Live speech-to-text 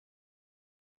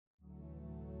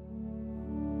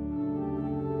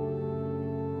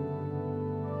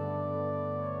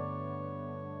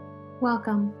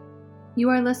Welcome. You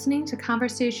are listening to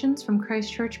Conversations from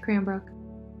Christ Church Cranbrook.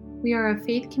 We are a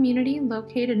faith community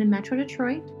located in Metro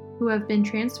Detroit who have been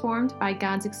transformed by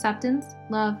God's acceptance,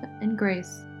 love, and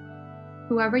grace.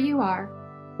 Whoever you are,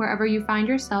 wherever you find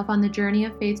yourself on the journey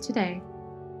of faith today,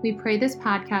 we pray this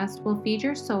podcast will feed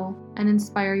your soul and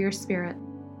inspire your spirit.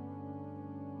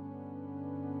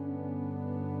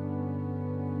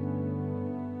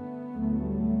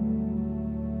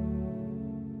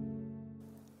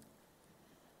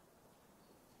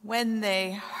 When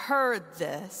they heard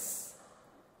this,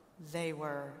 they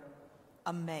were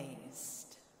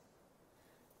amazed.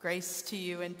 Grace to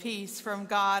you and peace from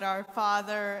God our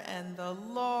Father and the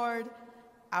Lord,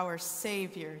 our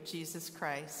Savior, Jesus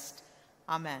Christ.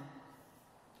 Amen.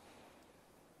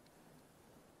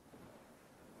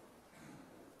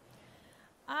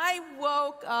 I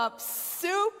woke up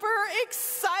super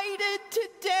excited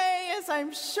today, as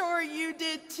I'm sure you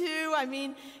did too. I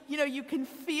mean, you can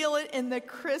feel it in the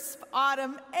crisp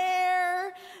autumn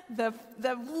air.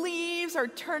 The leaves are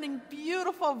turning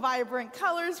beautiful, vibrant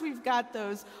colors. We've got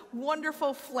those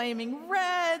wonderful flaming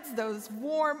reds, those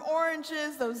warm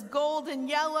oranges, those golden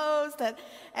yellows,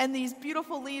 and these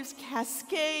beautiful leaves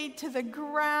cascade to the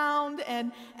ground.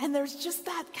 And there's just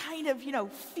that kind of,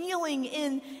 feeling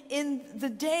in the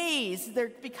days. They're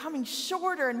becoming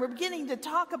shorter, and we're beginning to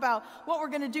talk about what we're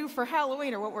going to do for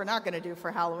Halloween or what we're not going to do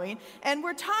for Halloween. And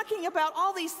we're talking about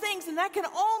all these things, and that can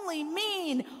only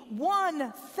mean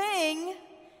one thing.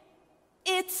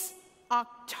 It's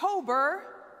October,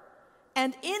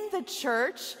 and in the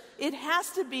church, it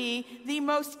has to be the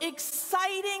most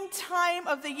exciting time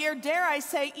of the year, dare I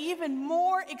say, even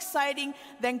more exciting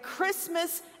than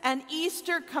Christmas and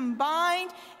Easter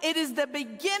combined. It is the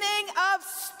beginning of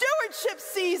stewardship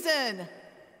season.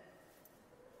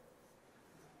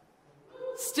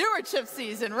 Stewardship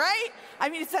season, right? I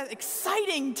mean, it's that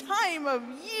exciting time of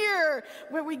year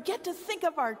where we get to think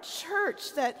of our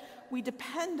church that we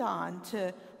depend on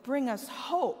to bring us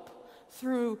hope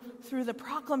through the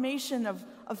proclamation of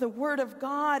the Word of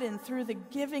God and through the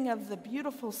giving of the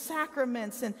beautiful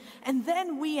sacraments. And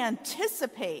then we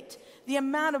anticipate the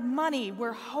amount of money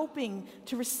we're hoping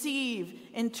to receive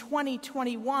in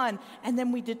 2021, and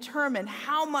then we determine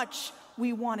how much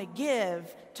we want to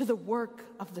give to the work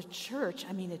of the church.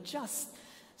 I mean, it just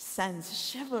sends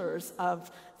shivers of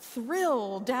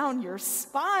thrill down your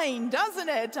spine, doesn't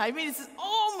it? I mean, it's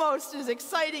almost as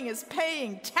exciting as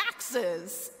paying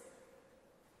taxes.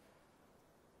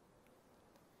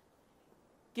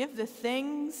 Give the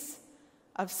things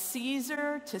of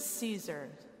Caesar to Caesar,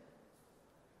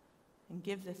 and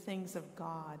give the things of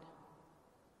God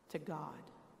to God.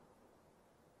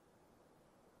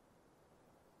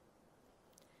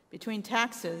 Between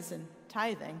taxes and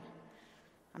tithing,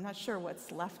 I'm not sure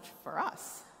what's left for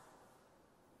us.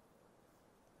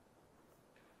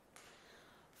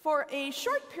 For a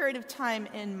short period of time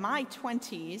in my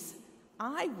 20s,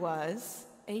 I was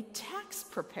a tax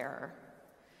preparer.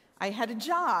 I had a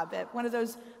job at one of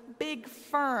those big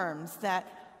firms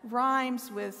that rhymes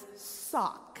with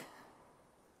sock.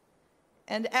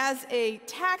 And as a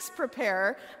tax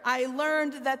preparer, I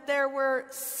learned that there were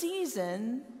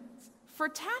seasons for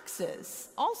taxes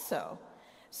also.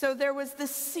 So there was the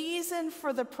season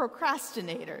for the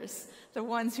procrastinators, the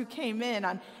ones who came in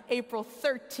on April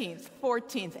 13th,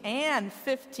 14th, and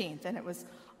 15th, and it was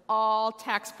all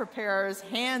tax preparers,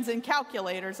 hands and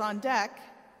calculators on deck.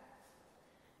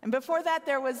 And before that,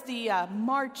 there was the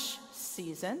March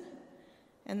season,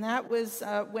 and that was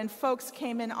when folks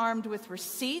came in armed with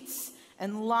receipts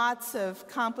and lots of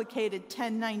complicated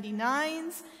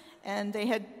 1099s, and they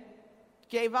had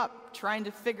gave up trying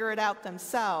to figure it out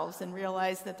themselves and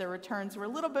realized that their returns were a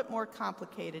little bit more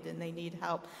complicated and they need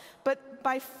help. But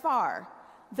by far,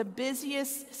 the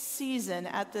busiest season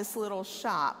at this little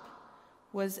shop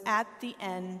was at the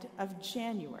end of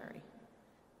January,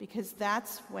 because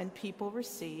that's when people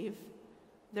receive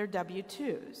their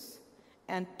W-2s.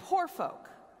 And poor folk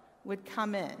would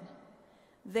come in.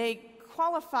 They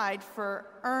qualified for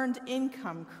earned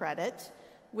income credit,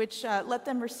 which let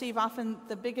them receive often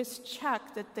the biggest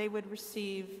check that they would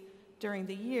receive during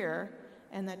the year,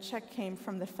 and that check came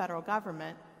from the federal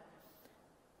government.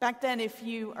 Back then, if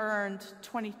you earned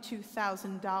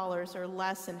 $22,000 or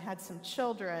less and had some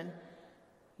children,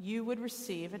 you would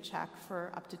receive a check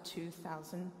for up to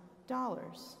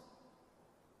 $2,000.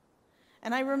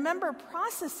 And I remember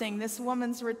processing this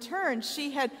woman's return.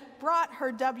 She had brought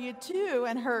her W-2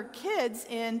 and her kids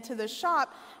into the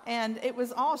shop, and it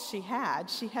was all she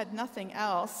had. She had nothing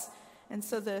else. And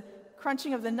so the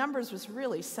crunching of the numbers was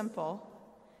really simple.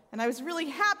 And I was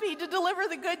really happy to deliver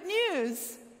the good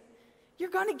news. You're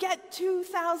going to get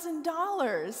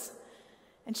 $2,000.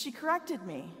 And she corrected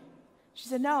me. She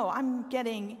said, no, I'm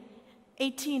getting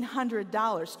 $1,800.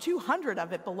 $200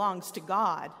 of it belongs to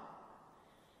God.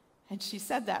 And she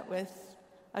said that with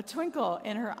a twinkle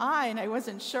in her eye, and I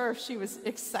wasn't sure if she was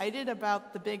excited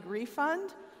about the big refund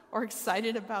or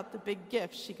excited about the big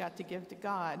gift she got to give to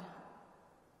God.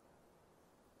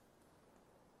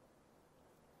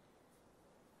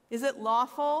 Is it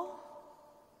lawful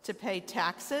to pay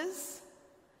taxes?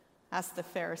 Asked the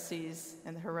Pharisees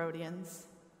and the Herodians.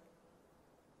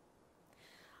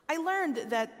 I learned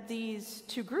that these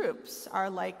two groups are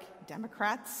like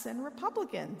Democrats and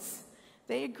Republicans.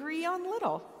 They agree on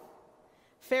little.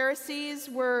 Pharisees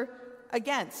were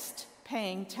against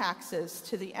paying taxes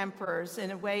to the emperors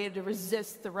in a way to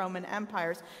resist the Roman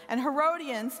empires. And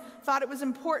Herodians thought it was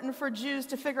important for Jews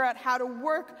to figure out how to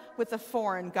work with a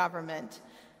foreign government.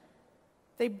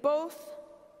 They both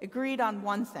agreed on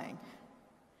one thing.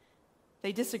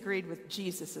 They disagreed with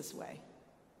Jesus' way.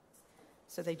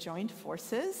 So they joined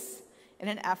forces in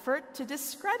an effort to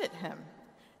discredit him,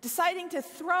 deciding to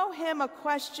throw him a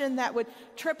question that would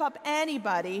trip up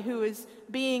anybody who is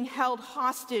being held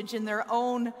hostage in their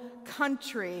own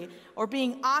country or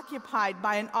being occupied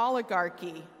by an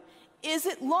oligarchy. Is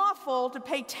it lawful to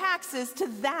pay taxes to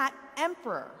that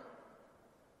emperor?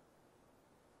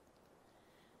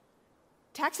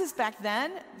 Taxes back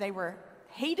then, they were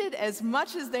hated as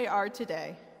much as they are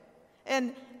today.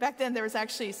 And back then, there was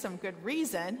actually some good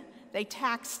reason. They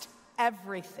taxed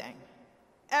everything.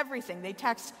 Everything. They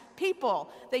taxed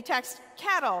people. They taxed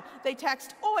cattle. They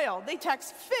taxed oil. They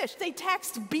taxed fish. They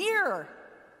taxed beer.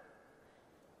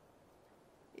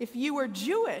 If you were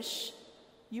Jewish,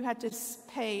 you had to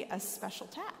pay a special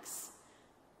tax.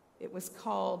 It was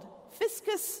called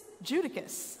fiscus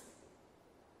judicus.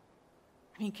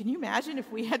 I mean, can you imagine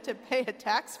if we had to pay a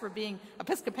tax for being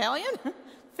Episcopalian?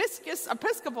 Fiscus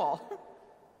Episcopal.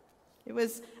 It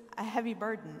was a heavy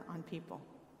burden on people.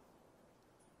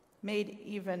 Made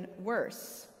even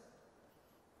worse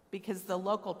because the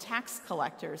local tax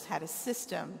collectors had a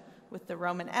system with the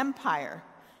Roman Empire.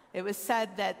 It was said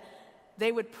that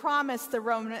they would promise the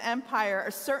Roman Empire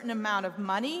a certain amount of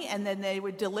money, and then they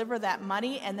would deliver that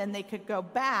money, and then they could go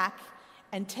back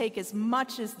and take as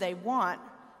much as they want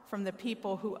from the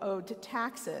people who owed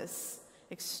taxes,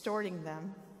 extorting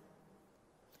them.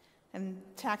 And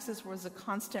taxes was a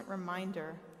constant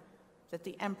reminder that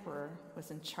the emperor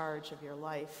was in charge of your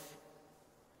life.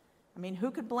 I mean,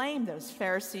 who could blame those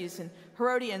Pharisees and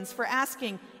Herodians for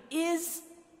asking, is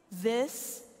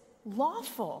this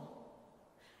lawful?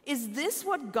 Is this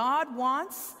what God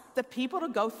wants the people to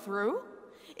go through?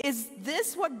 Is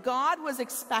this what God was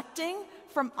expecting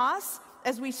from us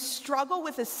as we struggle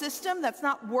with a system that's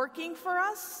not working for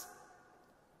us?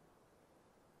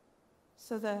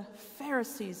 So the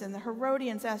Pharisees and the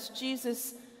Herodians asked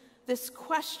Jesus this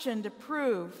question to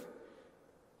prove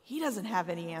he doesn't have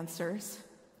any answers.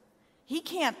 He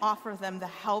can't offer them the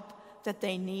help that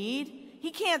they need. He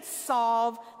can't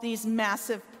solve these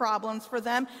massive problems for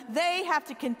them. They have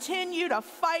to continue to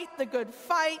fight the good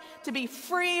fight to be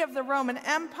free of the Roman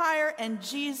Empire, and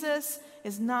Jesus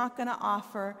is not going to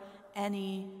offer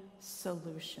any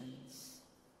solutions.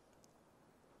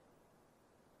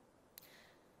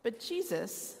 But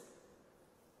Jesus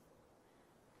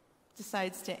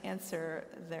decides to answer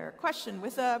their question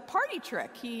with a party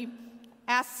trick. He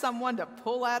asks someone to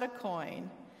pull out a coin.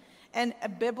 And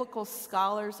biblical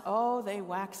scholars, they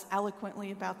wax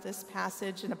eloquently about this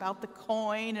passage and about the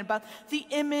coin and about the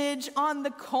image on the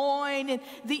coin and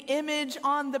the image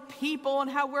on the people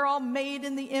and how we're all made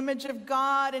in the image of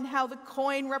God and how the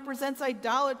coin represents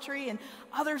idolatry. And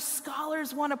other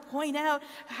scholars want to point out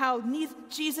how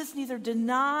Jesus neither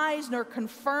denies nor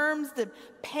confirms the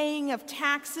paying of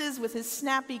taxes with his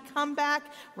snappy comeback.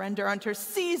 Render unto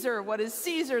Caesar what is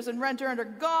Caesar's, and render unto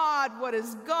God what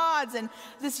is God's. And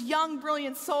this young,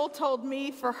 brilliant soul told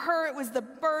me for her it was the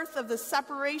birth of the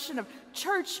separation of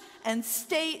church and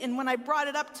state. And when I brought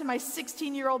it up to my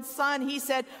 16-year-old son, he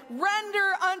said,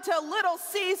 render unto little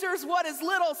Caesar's what is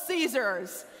little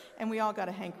Caesar's. And we all got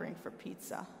a hankering for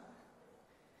pizza.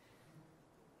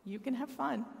 You can have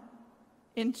fun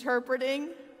interpreting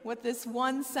what this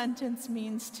one sentence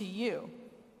means to you.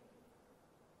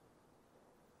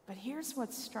 But here's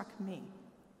what struck me.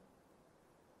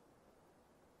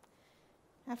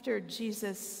 After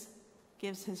Jesus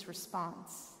gives his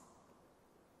response,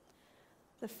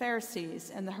 the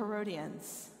Pharisees and the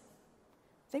Herodians,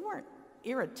 they weren't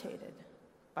irritated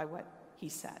by what he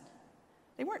said.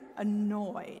 They weren't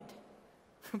annoyed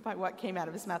by what came out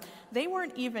of his mouth. They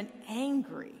weren't even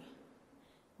angry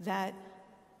that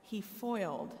he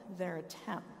foiled their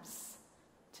attempts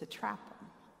to trap them.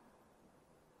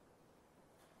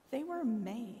 They were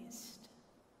amazed.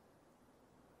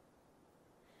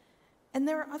 And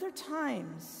there are other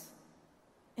times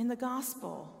in the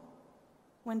gospel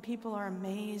when people are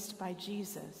amazed by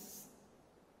Jesus.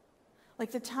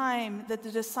 Like the time that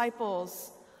the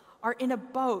disciples are in a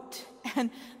boat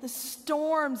and the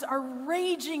storms are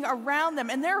raging around them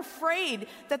and they're afraid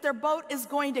that their boat is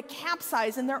going to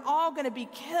capsize and they're all going to be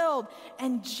killed.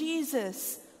 And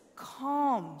Jesus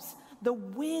calms the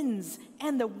winds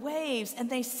and the waves and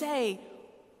they say,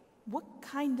 "What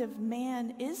kind of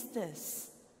man is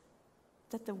this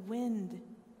that the wind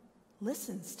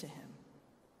listens to him?"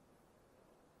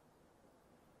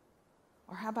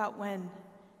 Or how about when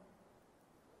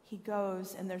he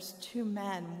goes and there's two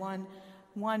men,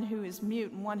 one who is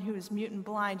mute and one who is mute and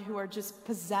blind, who are just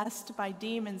possessed by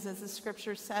demons, as the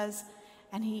scripture says,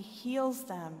 and he heals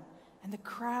them, and the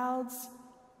crowds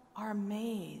are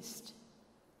amazed,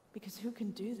 because who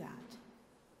can do that?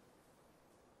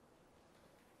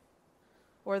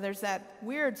 Or there's that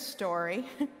weird story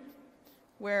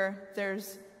where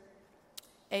there's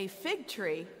a fig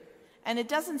tree and it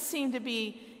doesn't seem to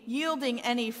be yielding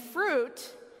any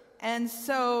fruit, and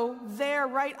so there,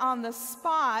 right on the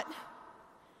spot,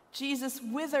 Jesus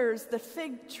withers the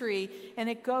fig tree and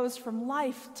it goes from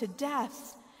life to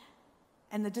death.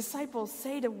 And the disciples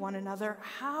say to one another,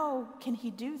 "How can he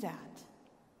do that?"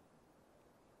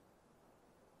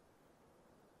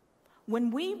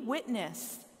 When we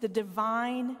witness the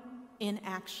divine in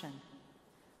action,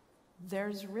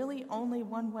 there's really only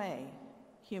one way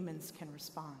humans can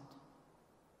respond.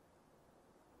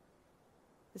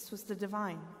 This was the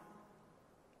divine.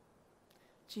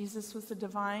 Jesus was the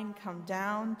divine come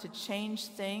down to change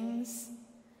things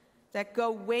that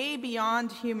go way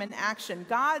beyond human action.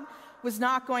 God was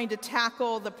not going to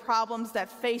tackle the problems that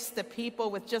face the people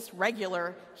with just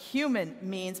regular human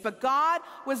means, but God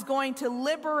was going to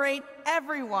liberate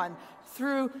everyone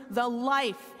through the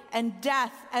life and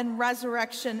death and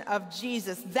resurrection of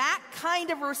Jesus. That kind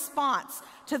of response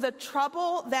to the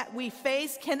trouble that we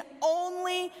face can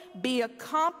only be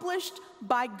accomplished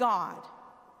by God.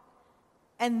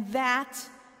 And that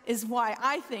is why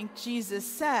I think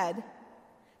Jesus said,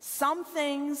 "Some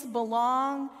things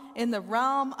belong in the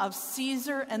realm of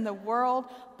Caesar and the world,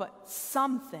 but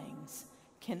some things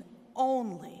can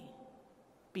only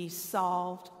be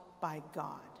solved by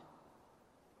God.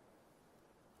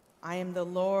 I am the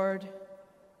Lord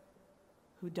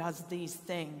who does these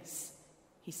things,"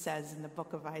 he says in the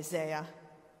book of Isaiah.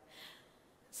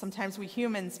 Sometimes we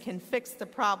humans can fix the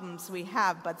problems we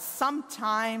have, but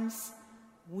sometimes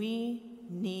we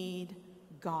need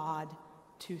God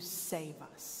to save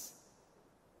us.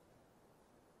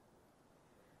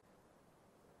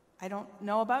 I don't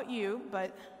know about you,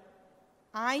 but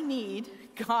I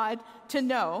need God to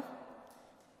know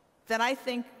that I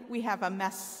think we have a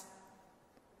mess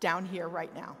down here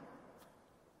right now.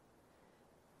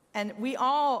 And we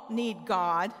all need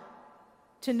God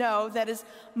to know that as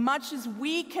much as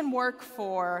we can work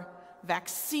for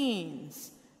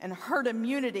vaccines and herd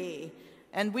immunity,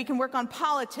 and we can work on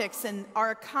politics and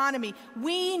our economy,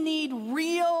 we need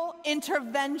real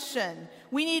intervention.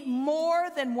 We need more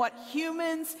than what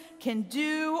humans can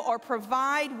do or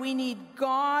provide. We need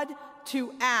God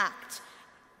to act.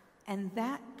 And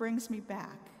that brings me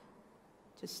back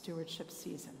to stewardship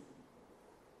season.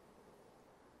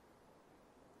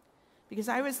 Because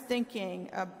I was thinking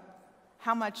of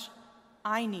how much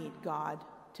I need God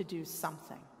to do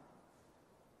something.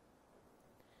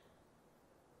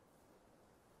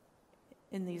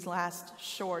 In these last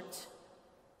short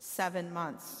 7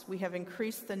 months, we have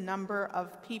increased the number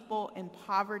of people in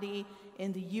poverty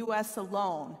in the U.S.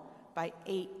 alone by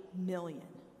 8 million.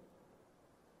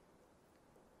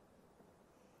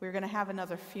 We're going to have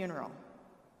another funeral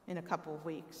in a couple of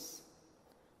weeks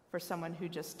for someone who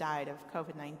just died of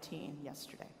COVID-19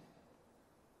 yesterday.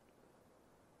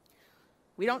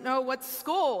 We don't know what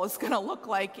school is going to look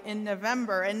like in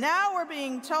November, and now we're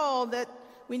being told that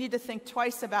we need to think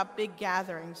twice about big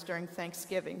gatherings during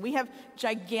Thanksgiving. We have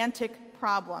gigantic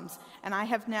problems, and I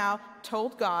have now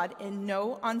told God in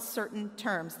no uncertain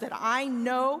terms that I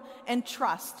know and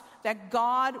trust that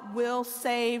God will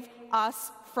save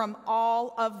us from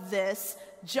all of this,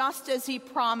 just as he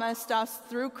promised us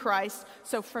through Christ.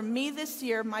 So for me this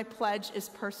year, my pledge is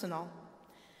personal.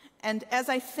 And as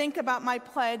I think about my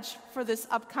pledge for this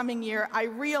upcoming year, I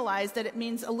realize that it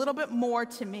means a little bit more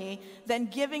to me than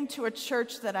giving to a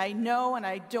church that I know and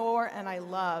I adore and I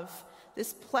love.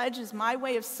 This pledge is my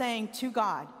way of saying to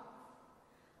God,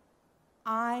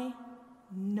 I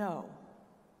know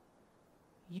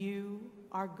you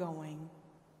are going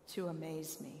to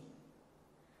amaze me.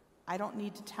 I don't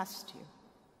need to test you.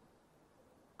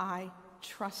 I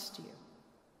trust you.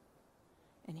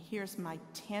 And here's my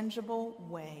tangible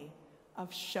way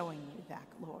of showing you that,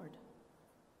 Lord.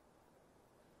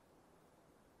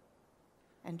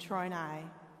 And Troy and I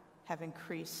have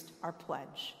increased our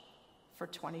pledge for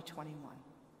 2021.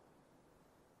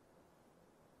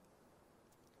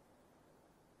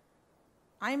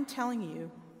 I am telling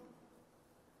you,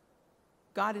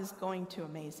 God is going to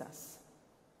amaze us.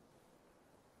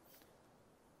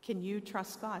 Can you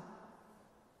trust God?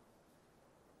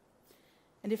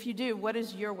 And if you do, what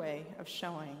is your way of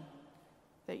showing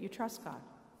that you trust God?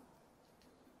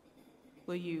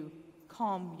 Will you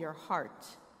calm your heart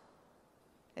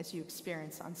as you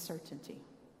experience uncertainty?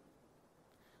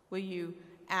 Will you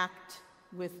act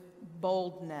with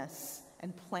boldness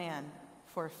and plan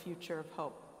for a future of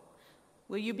hope?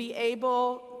 Will you be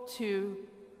able to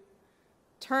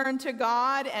turn to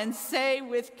God and say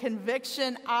with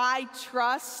conviction, I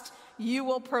trust you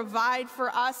will provide for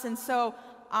us, and so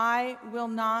I will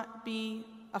not be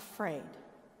afraid?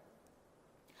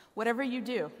 Whatever you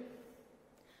do,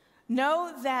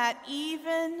 know that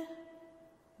even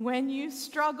when you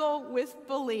struggle with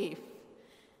belief,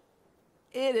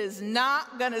 it is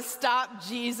not going to stop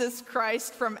Jesus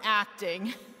Christ from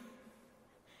acting.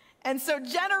 And so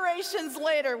generations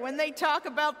later, when they talk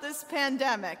about this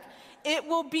pandemic, it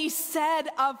will be said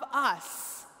of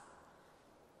us,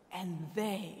 and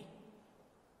they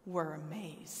were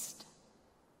amazed.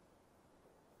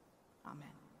 Amen.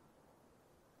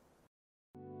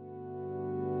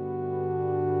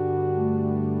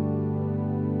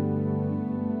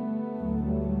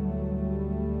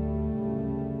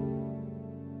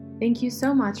 Thank you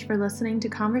so much for listening to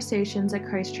Conversations at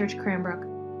Christ Church Cranbrook.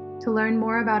 To learn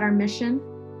more about our mission,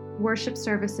 worship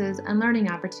services, and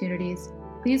learning opportunities,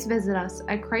 please visit us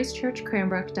at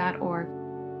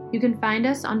christchurchcranbrook.org. You can find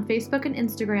us on Facebook and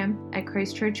Instagram at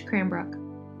Christ Church Cranbrook.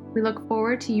 We look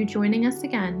forward to you joining us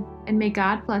again, and may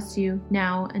God bless you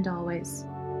now and always.